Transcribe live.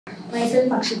Myself,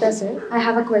 Akshita sir. I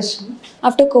have a question.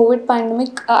 After COVID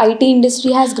pandemic, IT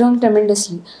industry has grown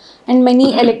tremendously, and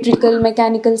many electrical,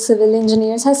 mechanical, civil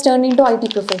engineers has turned into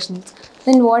IT professionals.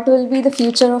 Then, what will be the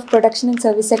future of production and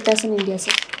service sectors in India,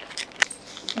 sir?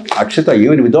 Akshita,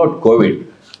 even without COVID,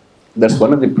 that's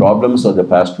one of the problems of the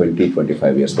past 20,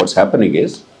 25 years. What's happening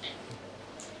is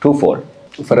twofold.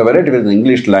 For a variety of the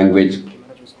English language,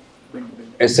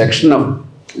 a section of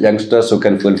youngsters who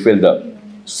can fulfill the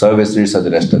service needs of the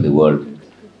rest of the world,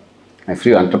 a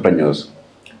few entrepreneurs,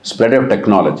 spread of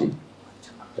technology,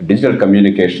 digital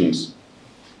communications,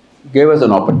 gave us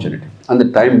an opportunity. And the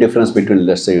time difference between,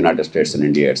 let's say, United States and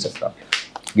India, etc.,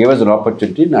 gave us an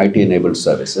opportunity in IT-enabled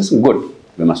services. Good.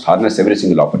 We must harness every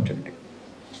single opportunity.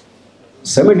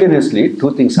 Simultaneously,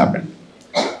 two things happened.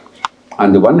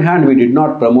 On the one hand, we did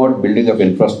not promote building of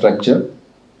infrastructure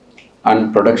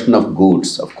and production of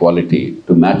goods of quality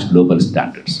to match global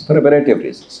standards for a variety of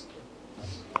reasons.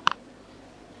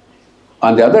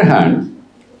 On the other hand,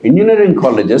 engineering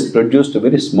colleges produced a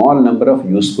very small number of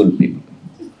useful people.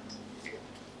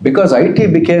 Because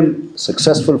IT became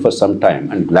successful for some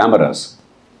time and glamorous,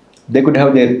 they could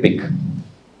have their pick.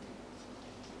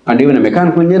 And even a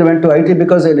mechanical engineer went to IT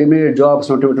because they immediate jobs,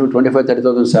 not to 25,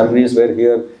 30,000 salaries, where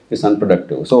here is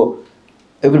unproductive. So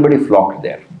everybody flocked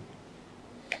there.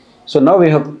 So now we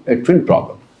have a twin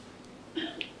problem.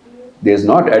 There is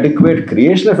not adequate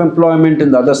creation of employment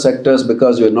in the other sectors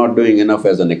because we are not doing enough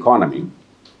as an economy.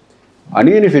 And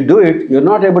even if you do it, you are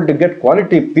not able to get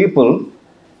quality people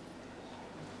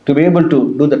to be able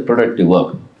to do that productive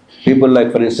work. People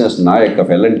like, for instance, Nayak of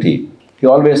L&T, he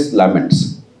always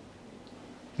laments.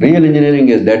 Real engineering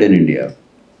is dead in India.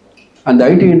 And the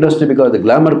IT industry, because of the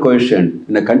glamour quotient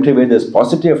in a country where there is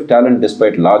paucity of talent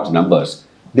despite large numbers,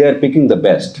 they are picking the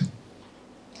best.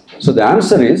 So the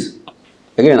answer is,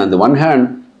 again, on the one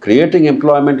hand, creating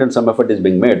employment and some effort is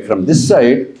being made. From this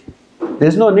side, there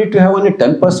is no need to have only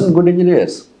 10% good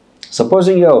engineers.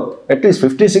 Supposing you have at least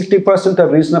 50-60% are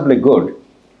reasonably good,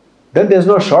 then there is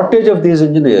no shortage of these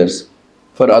engineers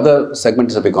for other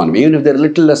segments of economy, even if they are a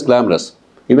little less glamorous.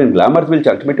 Even glamour will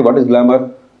ultimately, what is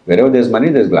glamour? Wherever there is money,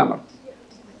 there is glamour.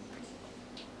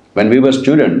 When we were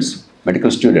students,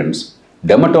 medical students,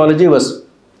 dermatology was,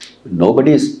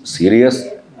 nobody's serious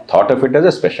thought of it as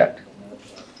a specialty.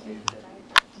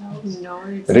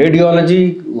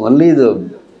 Radiology, only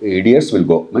the idiots will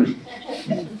go.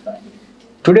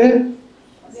 Today,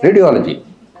 radiology,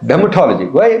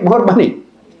 dermatology, why? More money.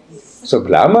 So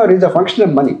glamour is a function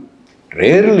of money.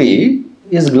 Rarely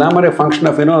is glamour a function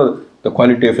of, the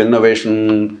quality of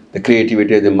innovation, the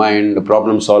creativity of the mind, the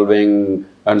problem solving,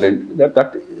 and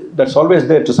that's always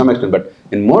there to some extent. But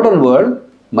in modern world,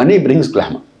 money brings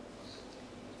glamour.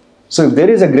 So if there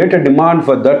is a greater demand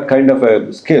for that kind of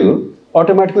a skill,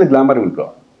 automatically glamour will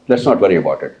grow. Let's not worry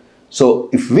about it. So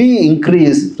if we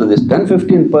increase from this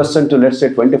 10-15% to, let's say,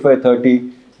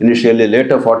 25-30, initially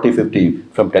later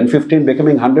 40-50, from 10-15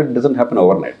 becoming 100 doesn't happen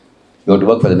overnight. You have to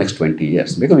work for the next 20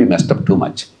 years because we messed up too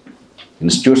much.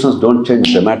 Institutions don't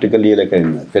change dramatically like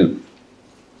in a film.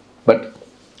 But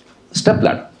step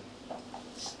ladder.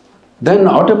 Then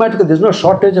automatically there is no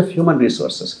shortage of human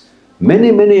resources.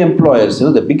 Many employers,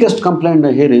 the biggest complaint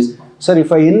I hear is, sir,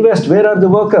 if I invest, where are the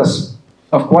workers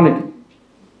of quality?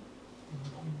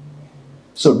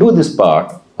 So do this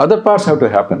part, other parts have to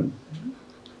happen.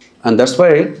 And that's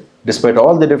why, despite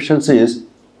all the deficiencies,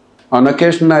 on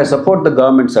occasion I support the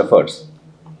government's efforts.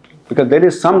 Because there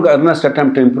is some earnest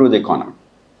attempt to improve the economy.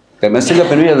 They're messing up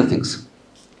many other things.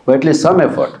 But at least some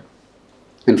effort.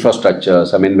 Infrastructure,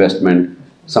 some investment,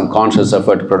 some conscious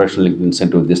effort, production linked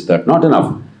incentive, this, that, not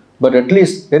enough. But at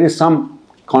least there is some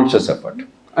conscious effort.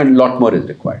 And a lot more is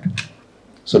required.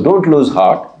 So don't lose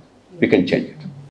heart, we can change it.